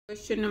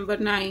Question number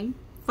 9.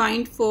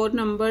 Find 4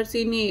 numbers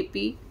in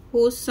AP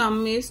whose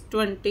sum is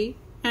 20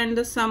 and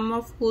the sum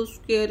of whose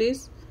square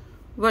is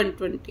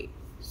 120.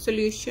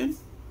 Solution.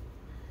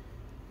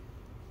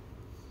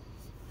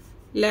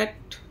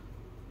 Let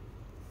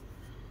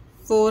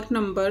 4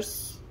 numbers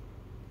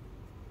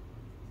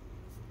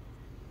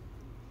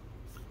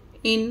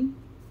in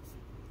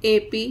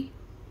AP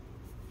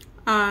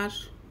are,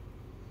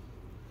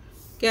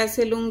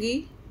 कैसे लूँगी,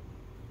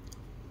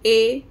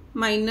 A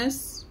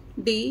minus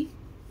D।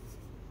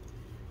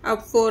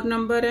 अब 4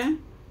 number है,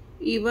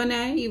 even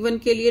है, even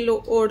के लिए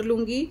odd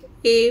लूँगी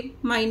A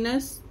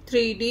minus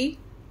 3D,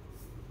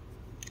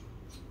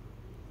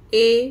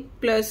 A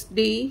plus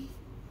D,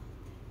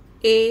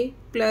 A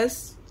plus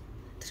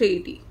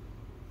 3D।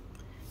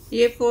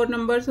 ये 4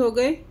 numbers हो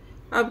गए।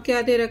 अब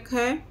क्या दे रखा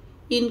है,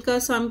 इनका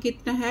सम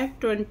कितना है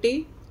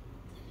 20।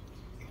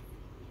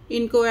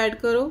 इनको ऐड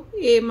करो,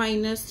 A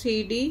minus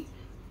 3D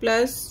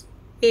plus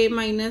A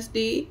minus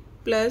D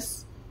plus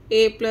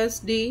A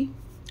plus D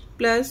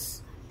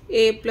plus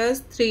A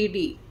plus 3D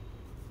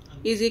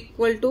is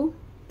equal to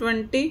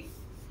 20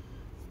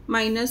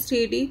 minus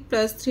 3D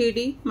plus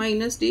 3D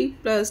minus D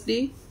plus D।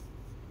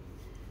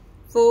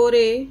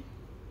 4A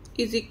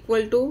is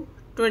equal to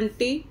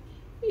 20,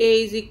 A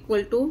is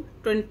equal to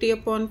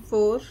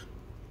 20/4,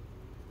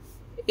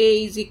 A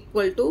is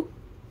equal to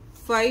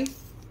 5।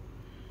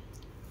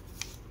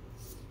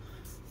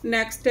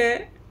 Next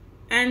है,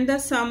 and the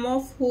some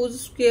of whose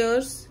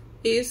squares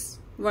is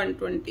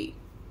 120।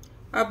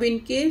 अब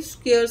इनके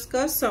squares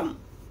का some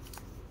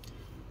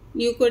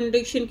new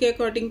condition के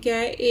according क्या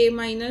है, A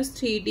minus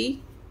 3D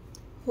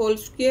whole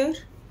square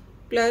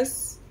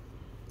plus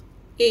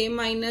A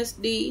minus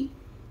D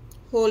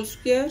whole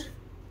square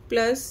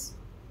plus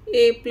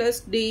A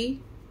plus D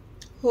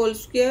whole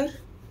square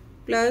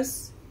plus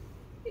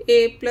A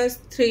plus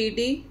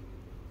 3D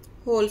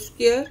whole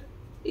square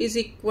is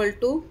equal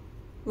to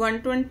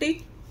 120।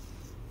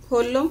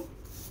 खोल लो,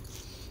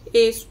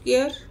 A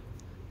square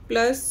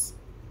plus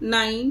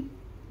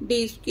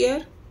 9D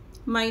square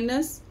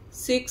minus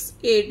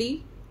 6AD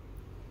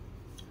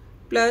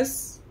plus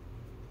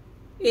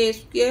A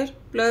square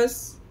plus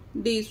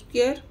D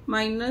square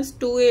minus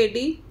 2AD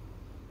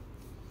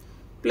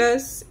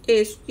plus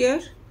A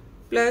square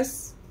plus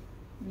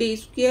D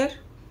square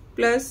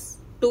plus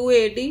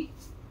 2AD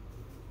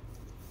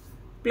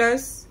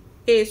plus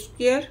A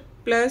square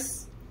plus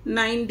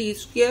 9D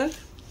square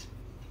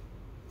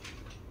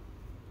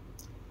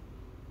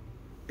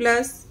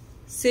plus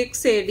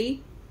 6AD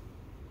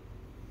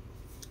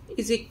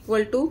is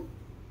equal to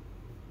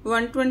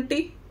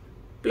 120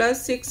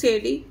 plus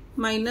 6AD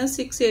minus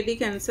 6AD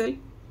cancel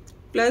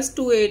plus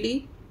 2AD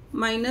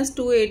minus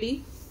 2AD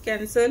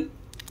cancel.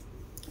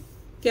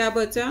 क्या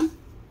बचा,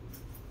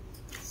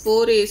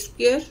 4A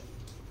square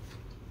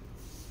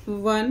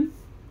 1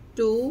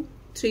 2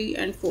 3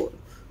 and 4,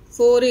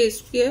 4A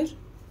square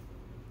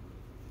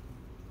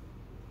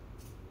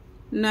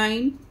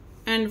 9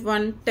 and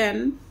 1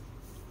 10,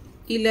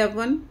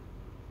 11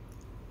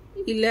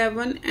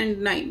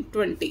 and 9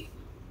 20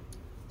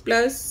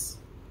 plus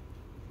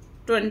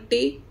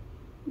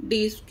 20D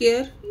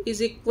square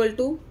is equal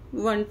to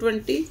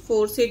 120।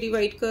 4 से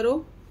divide करो,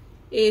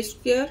 A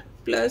square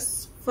plus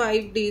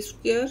 5D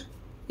square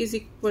is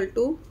equal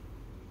to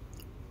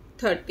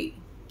 30।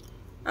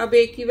 अब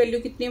A की value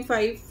कितनी है,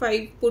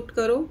 5 put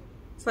करो,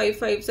 5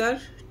 5s are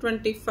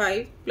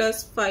 25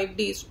 plus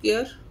 5D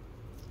square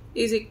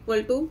is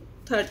equal to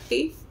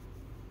 30।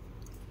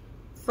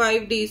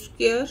 5D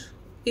square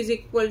is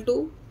equal to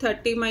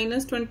 30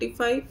 minus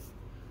 25,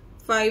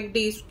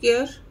 5D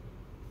square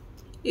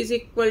is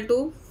equal to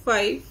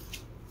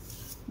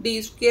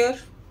 5D square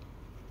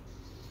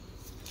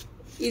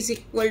is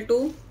equal to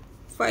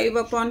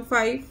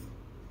 5/5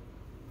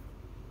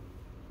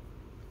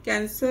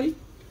 cancel,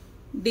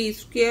 D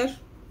square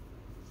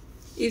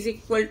is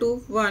equal to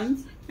 1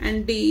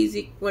 and D is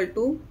equal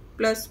two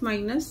plus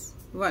minus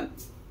 1।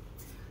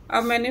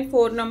 अब मैंने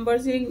 4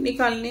 numbers ही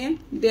निकालने हैं,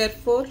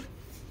 therefore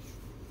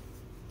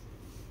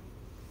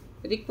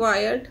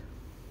required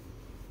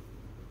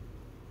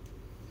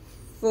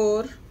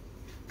 4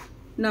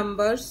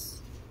 numbers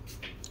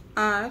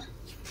are,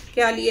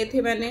 क्या लिए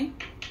थे मैंने,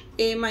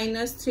 A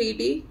minus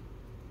 3D,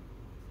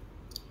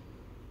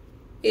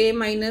 A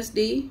minus D,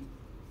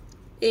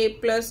 A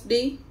plus D,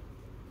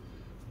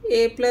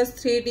 A plus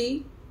 3D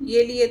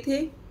ये लिए थे।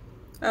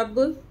 अब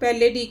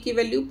पहले D की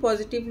वैल्यू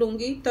पॉजिटिव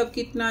लूँगी, तब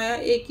कितना आया,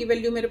 A की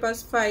वैल्यू मेरे पास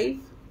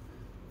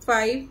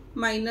 5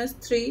 माइनस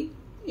 3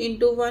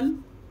 इंटू 1,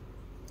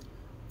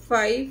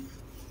 5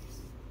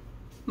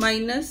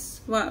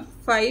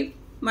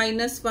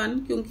 माइनस 1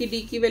 क्योंकि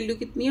D की वैल्यू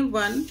कितनी है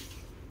 1,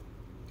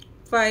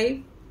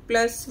 5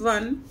 plus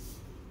 1,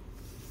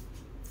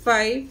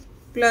 5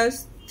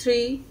 plus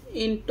 3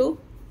 into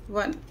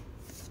 1,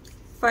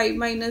 5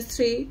 minus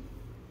 3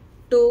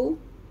 2,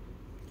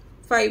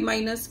 5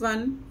 minus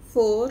 1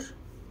 4,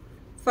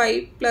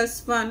 5 plus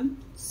 1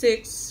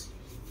 6,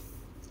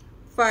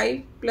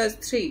 5 plus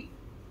 3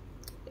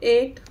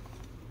 8।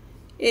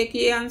 एक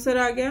ये आंसर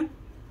आ गया।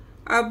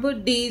 अब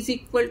d इज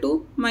इक्वल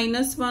टू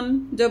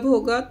 -1 जब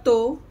होगा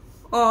तो,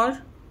 और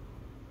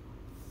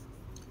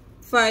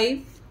 5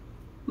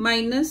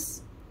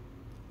 माइनस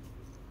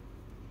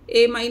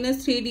a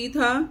माइनस 3d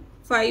था,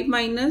 5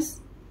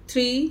 minus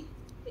 3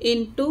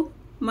 into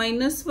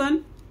 -1,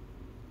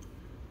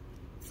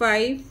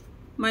 5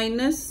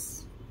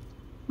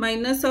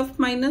 minus of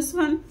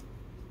 -1,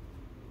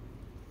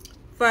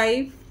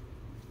 5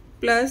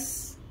 plus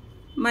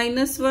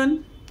 -1,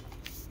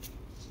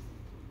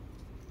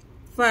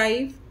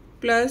 5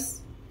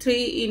 plus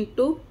 3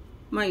 into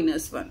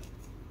 -1,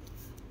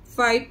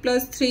 5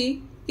 plus 3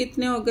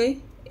 कितने हो गए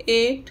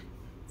 8,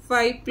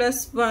 5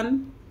 प्लस 1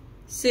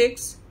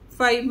 6,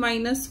 5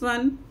 माइनस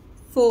 1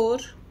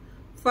 4,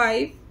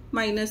 5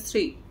 माइनस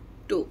 3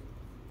 2।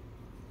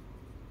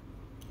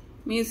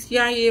 मीन्स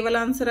या ये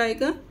वाला आंसर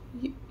आएगा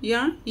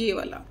या ये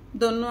वाला,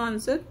 दोनों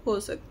आंसर हो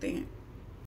सकते हैं।